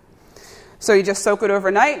acid. So you just soak it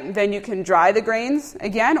overnight, then you can dry the grains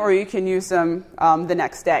again, or you can use them the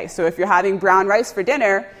next day. So if you're having brown rice for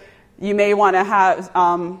dinner, you may want to have,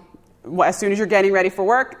 as soon as you're getting ready for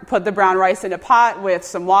work, put the brown rice in a pot with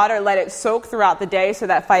some water, let it soak throughout the day so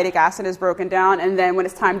that phytic acid is broken down, and then when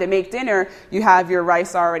it's time to make dinner, you have your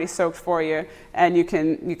rice already soaked for you, and you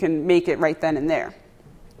can make it right then and there.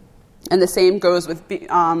 And the same goes with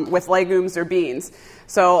legumes or beans.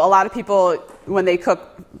 So a lot of people, when they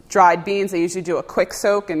cook dried beans, they usually do a quick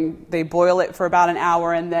soak and they boil it for about an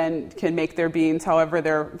hour and then can make their beans however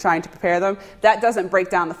they're trying to prepare them. That doesn't break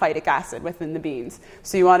down the phytic acid within the beans.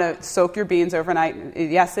 So you want to soak your beans overnight.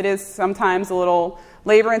 Yes, it is sometimes a little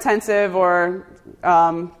labor intensive, or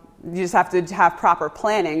you just have to have proper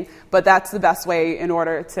planning, but that's the best way in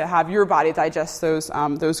order to have your body digest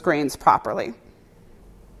those grains properly.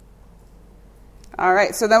 All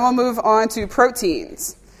right, so then we'll move on to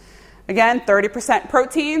proteins. Again, 30%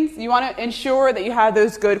 proteins. You want to ensure that you have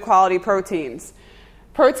those good quality proteins.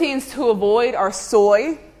 Proteins to avoid are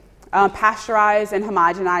soy, pasteurized and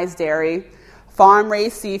homogenized dairy,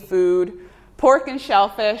 farm-raised seafood, pork and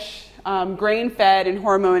shellfish, grain-fed and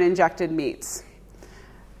hormone-injected meats.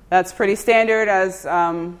 That's pretty standard as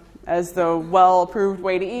the well-approved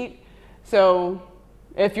way to eat. So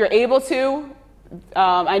if you're able to,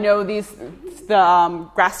 I know the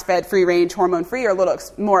grass-fed, free-range, hormone-free are a little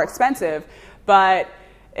more expensive, but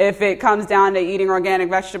if it comes down to eating organic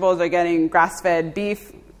vegetables or getting grass-fed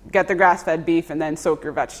beef, get the grass-fed beef and then soak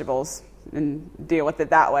your vegetables and deal with it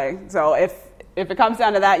that way. So if it comes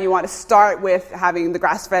down to that, you want to start with having the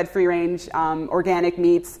grass-fed, free-range, organic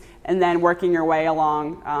meats, and then working your way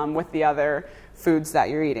along with the other foods that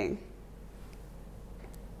you're eating.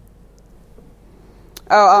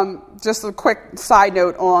 Just a quick side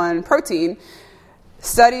note on protein.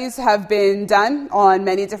 Studies have been done on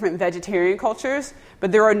many different vegetarian cultures,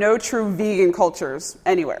 but there are no true vegan cultures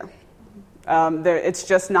anywhere. It's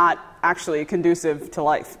just not actually conducive to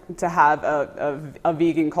life to have a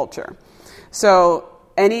vegan culture. So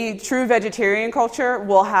any true vegetarian culture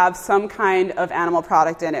will have some kind of animal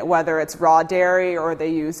product in it, whether it's raw dairy or they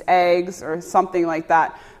use eggs or something like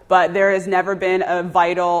that. But there has never been a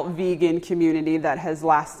vital vegan community that has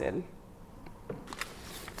lasted.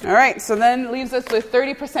 All right, so then leaves us with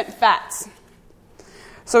 30% fats.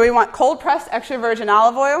 So we want cold-pressed extra virgin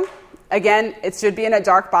olive oil. Again, it should be in a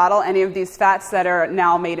dark bottle. Any of these fats that are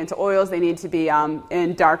now made into oils, they need to be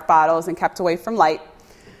in dark bottles and kept away from light.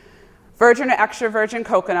 Virgin or extra virgin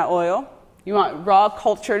coconut oil. You want raw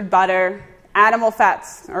cultured butter. Animal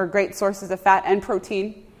fats are great sources of fat and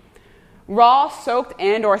protein. Raw, soaked,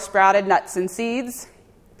 and or sprouted nuts and seeds.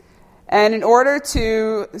 And in order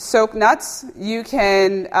to soak nuts, you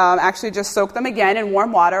can actually just soak them again in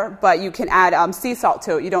warm water, but you can add sea salt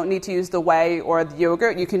to it. You don't need to use the whey or the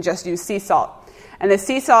yogurt. You can just use sea salt. And the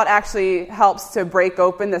sea salt actually helps to break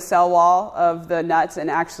open the cell wall of the nuts and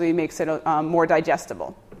actually makes it more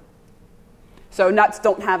digestible. So nuts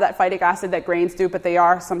don't have that phytic acid that grains do, but they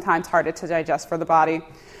are sometimes harder to digest for the body.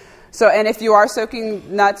 So, and if you are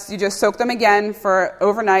soaking nuts, you just soak them again for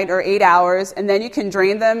overnight or 8 hours, and then you can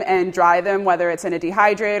drain them and dry them, whether it's in a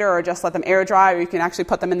dehydrator or just let them air dry, or you can actually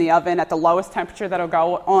put them in the oven at the lowest temperature that'll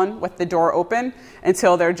go on with the door open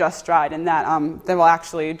until they're just dried, and that will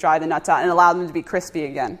actually dry the nuts out and allow them to be crispy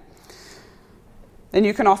again. Then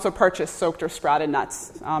you can also purchase soaked or sprouted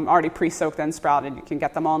nuts, already pre-soaked and sprouted. You can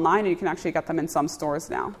get them online, and you can actually get them in some stores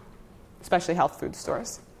now, especially health food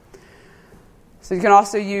stores. So you can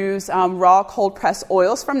also use raw cold-pressed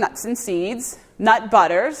oils from nuts and seeds, nut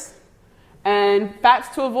butters, And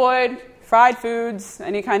fats to avoid: fried foods,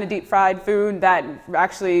 any kind of deep fried food that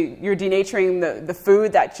actually you're denaturing the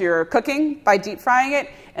food that you're cooking by deep frying it,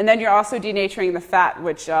 and then you're also denaturing the fat,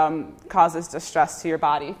 which causes distress to your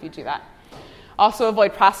body if you do that. Also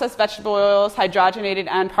avoid processed vegetable oils, hydrogenated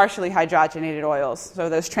and partially hydrogenated oils. So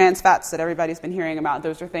those trans fats that everybody's been hearing about,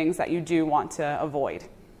 those are things that you do want to avoid.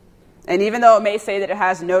 And even though it may say that it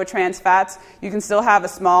has no trans fats, you can still have a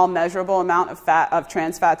small measurable amount of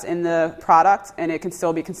trans fats in the product, and it can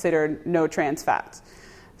still be considered no trans fats.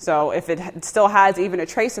 So if it still has even a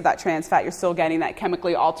trace of that trans fat, you're still getting that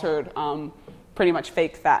chemically altered, pretty much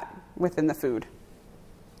fake fat within the food.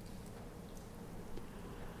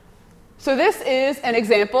 So this is an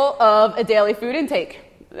example of a daily food intake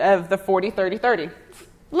of the 40-30-30. A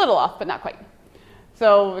little off, but not quite.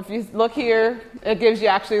 So if you look here, it gives you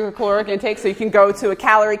actually the caloric intake. So you can go to a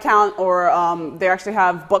calorie count, or they actually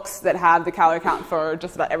have books that have the calorie count for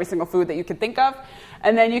just about every single food that you can think of.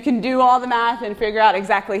 And then you can do all the math and figure out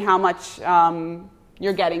exactly how much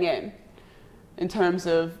you're getting in terms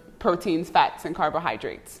of proteins, fats, and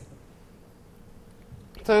carbohydrates.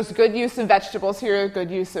 So there's good use of vegetables here,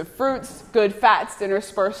 good use of fruits, good fats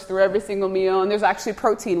interspersed through every single meal, and there's actually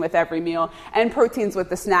protein with every meal, and proteins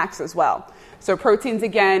with the snacks as well. So proteins,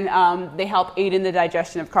 again, they help aid in the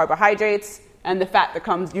digestion of carbohydrates, and the fat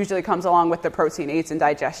that usually comes along with the protein aids in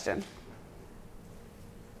digestion.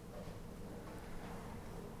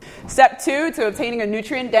 Step 2 to obtaining a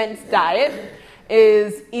nutrient-dense diet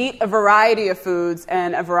is eat a variety of foods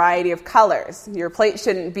and a variety of colors. Your plate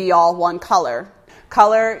shouldn't be all one color.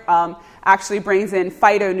 Color actually brings in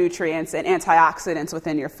phytonutrients and antioxidants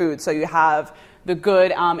within your food, so you have the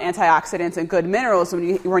good antioxidants and good minerals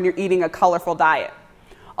when you're eating a colorful diet.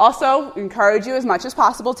 Also, encourage you as much as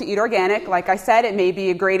possible to eat organic. Like I said, it may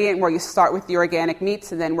be a gradient where you start with the organic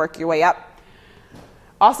meats and then work your way up.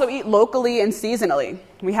 Also, eat locally and seasonally.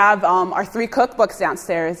 We have our 3 cookbooks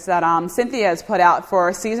downstairs that Cynthia has put out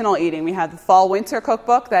for seasonal eating. We have the fall-winter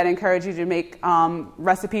cookbook that encourages you to make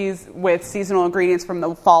recipes with seasonal ingredients from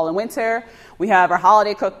the fall and winter. We have our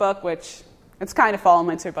holiday cookbook, which it's kind of fall and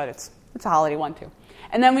winter, but it's a holiday one too.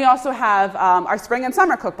 And then we also have our spring and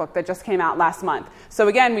summer cookbook that just came out last month. So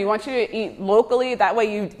again, we want you to eat locally. That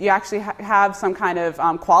way you actually have some kind of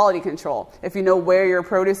quality control if you know where your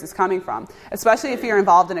produce is coming from, especially if you're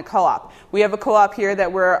involved in a co-op. We have a co-op here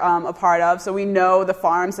that we're a part of, so we know the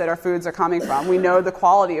farms that our foods are coming from. We know the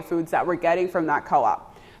quality of foods that we're getting from that co-op.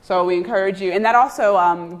 So we encourage you, and that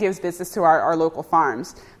also gives business to our local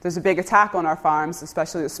farms. There's a big attack on our farms,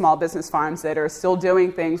 especially the small business farms that are still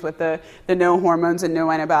doing things with the no hormones and no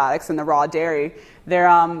antibiotics and the raw dairy.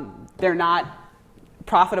 They're not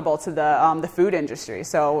profitable to the food industry.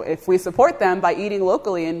 So if we support them by eating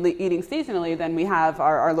locally and eating seasonally, then we have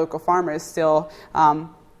our local farmers still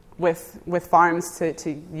with farms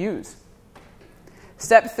to use.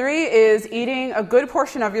 Step 3 is eating a good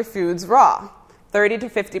portion of your foods raw. 30 to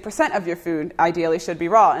 50% of your food ideally should be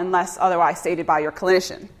raw, unless otherwise stated by your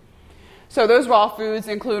clinician. So those raw foods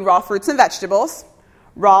include raw fruits and vegetables,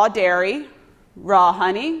 raw dairy, raw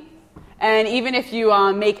honey, and even if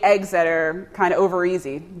you make eggs that are kind of over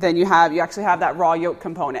easy, then you actually have that raw yolk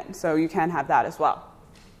component, so you can have that as well.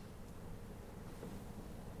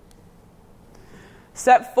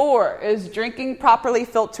 Step 4 is drinking properly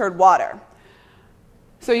filtered water.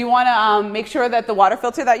 So you want to make sure that the water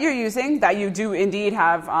filter that you're using, that you do indeed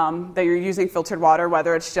have, that you're using filtered water,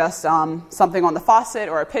 whether it's just something on the faucet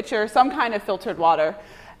or a pitcher, some kind of filtered water.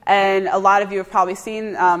 And a lot of you have probably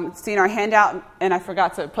seen our handout, and I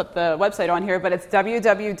forgot to put the website on here, but it's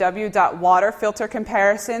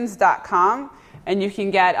www.waterfiltercomparisons.com, and you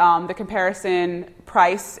can get the comparison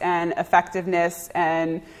price and effectiveness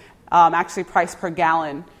and actually price per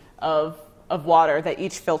gallon of water that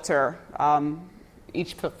each filter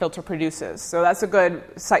produces. So that's a good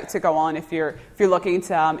site to go on if you're looking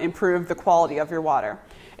to improve the quality of your water.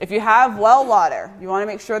 If you have well water, you want to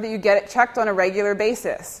make sure that you get it checked on a regular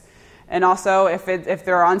basis. And also, if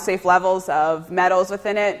there are unsafe levels of metals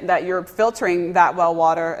within it, that you're filtering that well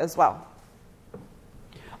water as well.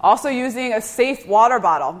 Also, using a safe water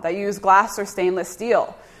bottle that use glass or stainless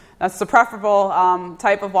steel. That's the preferable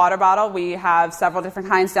type of water bottle. We have several different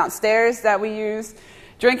kinds downstairs that we use.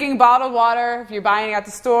 Drinking bottled water, if you're buying it at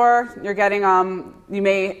the store, you're getting, you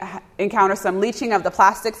may encounter some leaching of the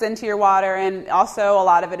plastics into your water, and also a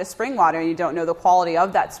lot of it is spring water, and you don't know the quality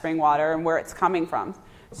of that spring water and where it's coming from.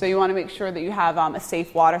 So you want to make sure that you have a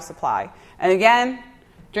safe water supply. And again,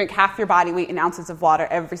 drink half your body weight in ounces of water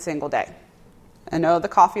every single day. And no, the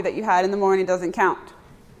coffee that you had in the morning doesn't count.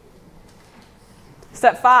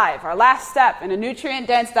 Step 5, our last step in a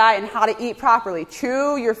nutrient-dense diet and how to eat properly.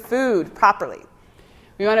 Chew your food properly.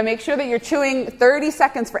 We want to make sure that you're chewing 30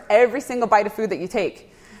 seconds for every single bite of food that you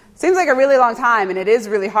take. Seems like a really long time, and it is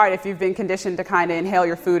really hard if you've been conditioned to kind of inhale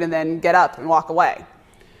your food and then get up and walk away.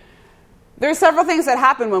 There are several things that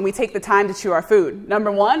happen when we take the time to chew our food.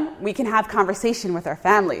 Number 1, we can have conversation with our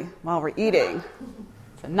family while we're eating.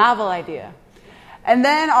 It's a novel idea. And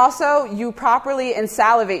then also, you properly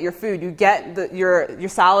salivate your food. You get your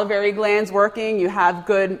salivary glands working. You have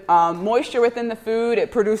good moisture within the food.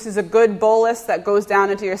 It produces a good bolus that goes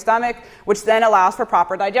down into your stomach, which then allows for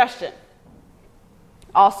proper digestion.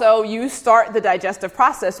 Also, you start the digestive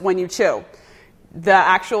process when you chew. The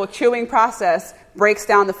actual chewing process breaks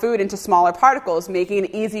down the food into smaller particles, making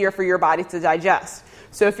it easier for your body to digest.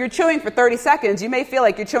 So if you're chewing for 30 seconds, you may feel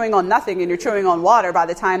like you're chewing on nothing and you're chewing on water by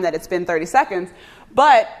the time that it's been 30 seconds,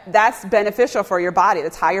 but that's beneficial for your body.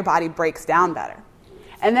 That's how your body breaks down better.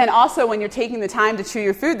 And then also when you're taking the time to chew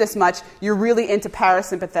your food this much, you're really into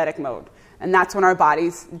parasympathetic mode. And that's when our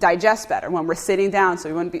bodies digest better, when we're sitting down.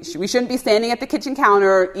 So we shouldn't be standing at the kitchen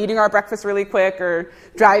counter, eating our breakfast really quick, or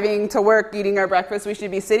driving to work, eating our breakfast. We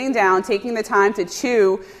should be sitting down, taking the time to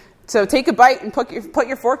chew. So take a bite and put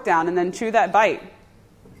your fork down and then chew that bite.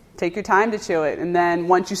 Take your time to chew it. And then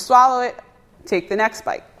once you swallow it, take the next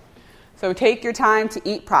bite. So take your time to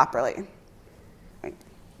eat properly. Right.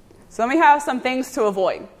 So then we have some things to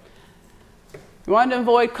avoid. You want to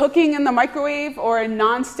avoid cooking in the microwave or in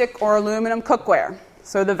nonstick or aluminum cookware.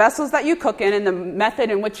 So the vessels that you cook in and the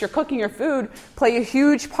method in which you're cooking your food play a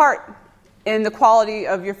huge part in the quality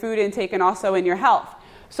of your food intake and also in your health.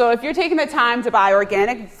 So if you're taking the time to buy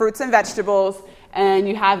organic fruits and vegetables and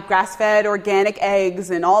you have grass-fed organic eggs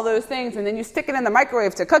and all those things, and then you stick it in the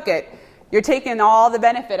microwave to cook it, you're taking all the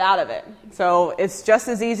benefit out of it. So it's just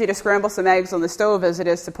as easy to scramble some eggs on the stove as it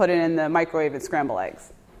is to put it in the microwave and scramble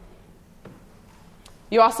eggs.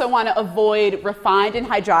 You also want to avoid refined and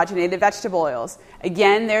hydrogenated vegetable oils.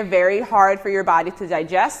 Again, they're very hard for your body to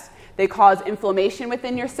digest. They cause inflammation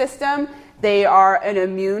within your system. They are an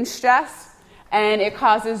immune stress, and it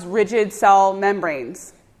causes rigid cell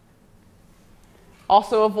membranes.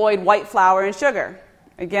 Also avoid white flour and sugar.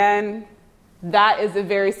 Again, that is a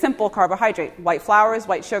very simple carbohydrate. White flours,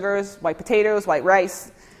 white sugars, white potatoes, white rice.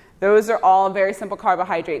 Those are all very simple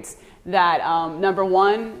carbohydrates that, number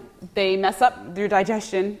 1, they mess up your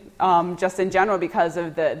digestion just in general because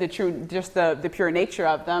of the pure nature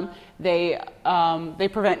of them. They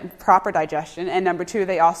prevent proper digestion. And number 2,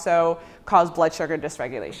 they also cause blood sugar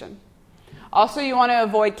dysregulation. Also, you want to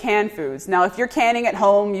avoid canned foods. Now, if you're canning at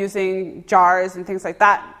home using jars and things like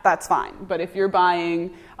that, that's fine. But if you're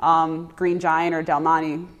buying Green Giant or Del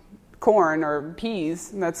Monte corn or peas,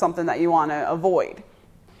 that's something that you want to avoid.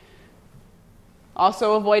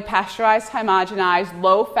 Also avoid pasteurized, homogenized,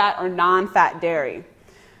 low-fat or non-fat dairy.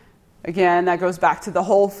 Again, that goes back to the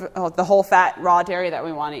whole fat raw dairy that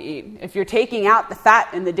we want to eat. If you're taking out the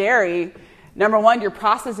fat in the dairy, number 1, you're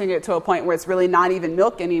processing it to a point where it's really not even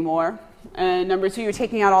milk anymore. And number 2, you're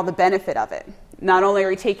taking out all the benefit of it. Not only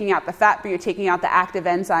are you taking out the fat, but you're taking out the active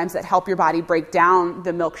enzymes that help your body break down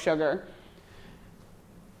the milk sugar.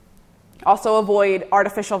 Also avoid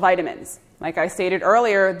artificial vitamins. Like I stated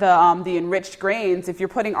earlier, the enriched grains, if you're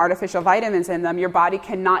putting artificial vitamins in them, your body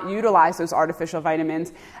cannot utilize those artificial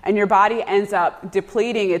vitamins, and your body ends up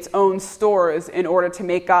depleting its own stores in order to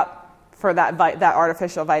make up for that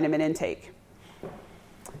artificial vitamin intake.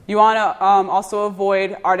 You want to also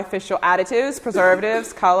avoid artificial additives,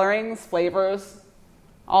 preservatives, colorings, flavors,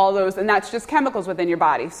 all those, and that's just chemicals within your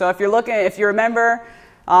body. So if you remember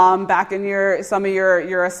back in some of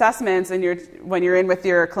your assessments and when you're in with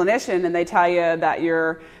your clinician and they tell you that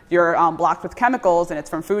you're blocked with chemicals and it's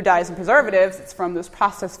from food dyes and preservatives, it's from those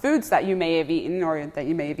processed foods that you may have eaten or that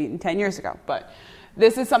you may have eaten 10 years ago. But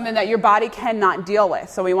this is something that your body cannot deal with,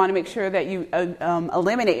 so we want to make sure that you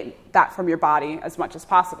eliminate that from your body as much as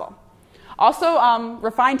possible. Also,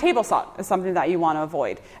 refined table salt is something that you want to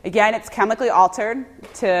avoid. Again, it's chemically altered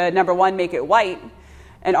to, number 1, make it white,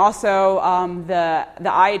 and also the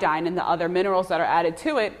iodine and the other minerals that are added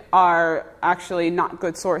to it are actually not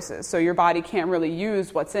good sources, so your body can't really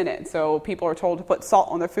use what's in it. So people are told to put salt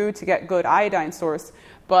on their food to get good iodine source,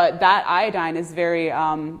 but that iodine is very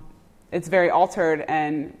altered,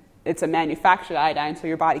 and it's a manufactured iodine, so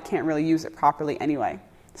your body can't really use it properly anyway.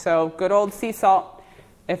 So good old sea salt.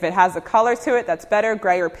 If it has a color to it, that's better,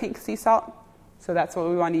 gray or pink sea salt. So that's what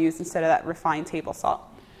we want to use instead of that refined table salt.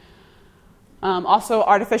 Also,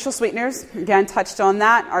 artificial sweeteners. Again, touched on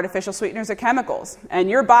that. Artificial sweeteners are chemicals. And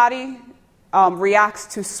your body reacts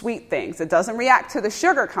to sweet things. It doesn't react to the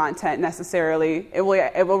sugar content necessarily. It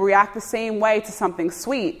will react the same way to something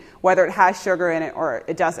sweet, whether it has sugar in it or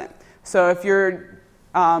it doesn't. So if you're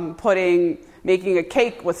making a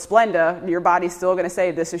cake with Splenda, your body's still going to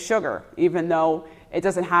say this is sugar, even though it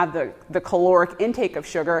doesn't have the caloric intake of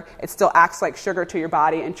sugar. It still acts like sugar to your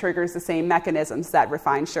body and triggers the same mechanisms that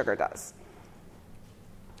refined sugar does.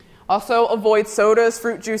 Also, avoid sodas,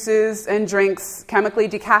 fruit juices, and drinks, chemically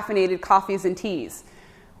decaffeinated coffees and teas.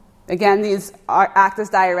 Again, these act as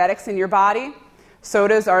diuretics in your body.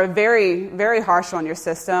 Sodas are very, very harsh on your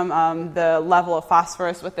system. The level of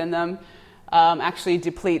phosphorus within them actually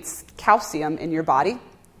depletes calcium in your body.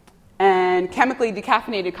 And chemically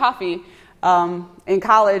decaffeinated coffee, in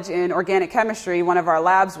college in organic chemistry, one of our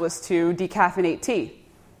labs was to decaffeinate tea.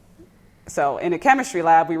 So in a chemistry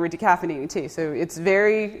lab, we were decaffeinating tea. So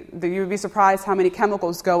you would be surprised how many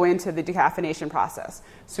chemicals go into the decaffeination process.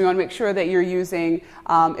 So you want to make sure that you're using,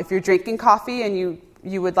 if you're drinking coffee and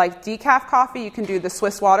you would like decaf coffee, you can do the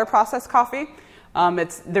Swiss water processed coffee.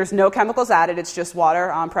 There's no chemicals added. It's just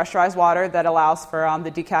water, pressurized water that allows for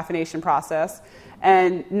the decaffeination process.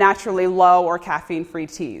 And naturally low or caffeine-free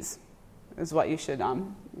teas is what you should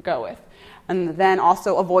go with. And then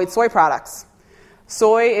also avoid soy products.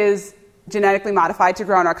 Soy is genetically modified to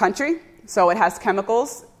grow in our country, so it has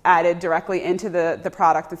chemicals added directly into the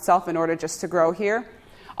product itself in order just to grow here.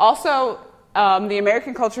 Also, the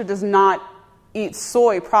American culture does not eat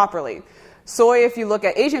soy properly. Soy, if you look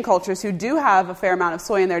at Asian cultures who do have a fair amount of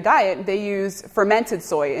soy in their diet, they use fermented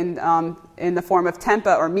soy in the form of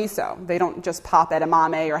tempeh or miso. They don't just pop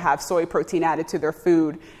edamame or have soy protein added to their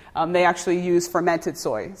food. They actually use fermented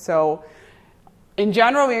soy. So in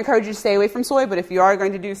general, we encourage you to stay away from soy, but if you are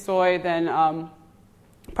going to do soy, then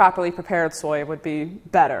properly prepared soy would be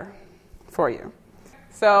better for you.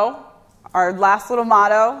 So our last little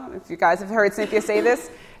motto, if you guys have heard Cynthia say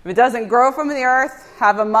this, if it doesn't grow from the earth,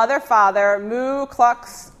 have a mother, father, moo,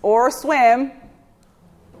 clucks, or swim,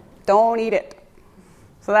 don't eat it.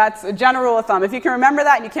 So that's a general rule of thumb. If you can remember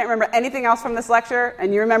that and you can't remember anything else from this lecture,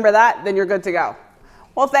 and you remember that, then you're good to go.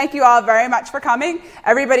 Well, thank you all very much for coming.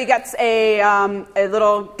 Everybody gets a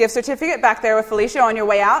little gift certificate back there with Felicia on your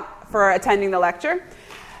way out for attending the lecture.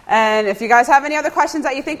 And if you guys have any other questions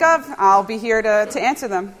that you think of, I'll be here to answer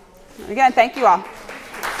them. Again, thank you all.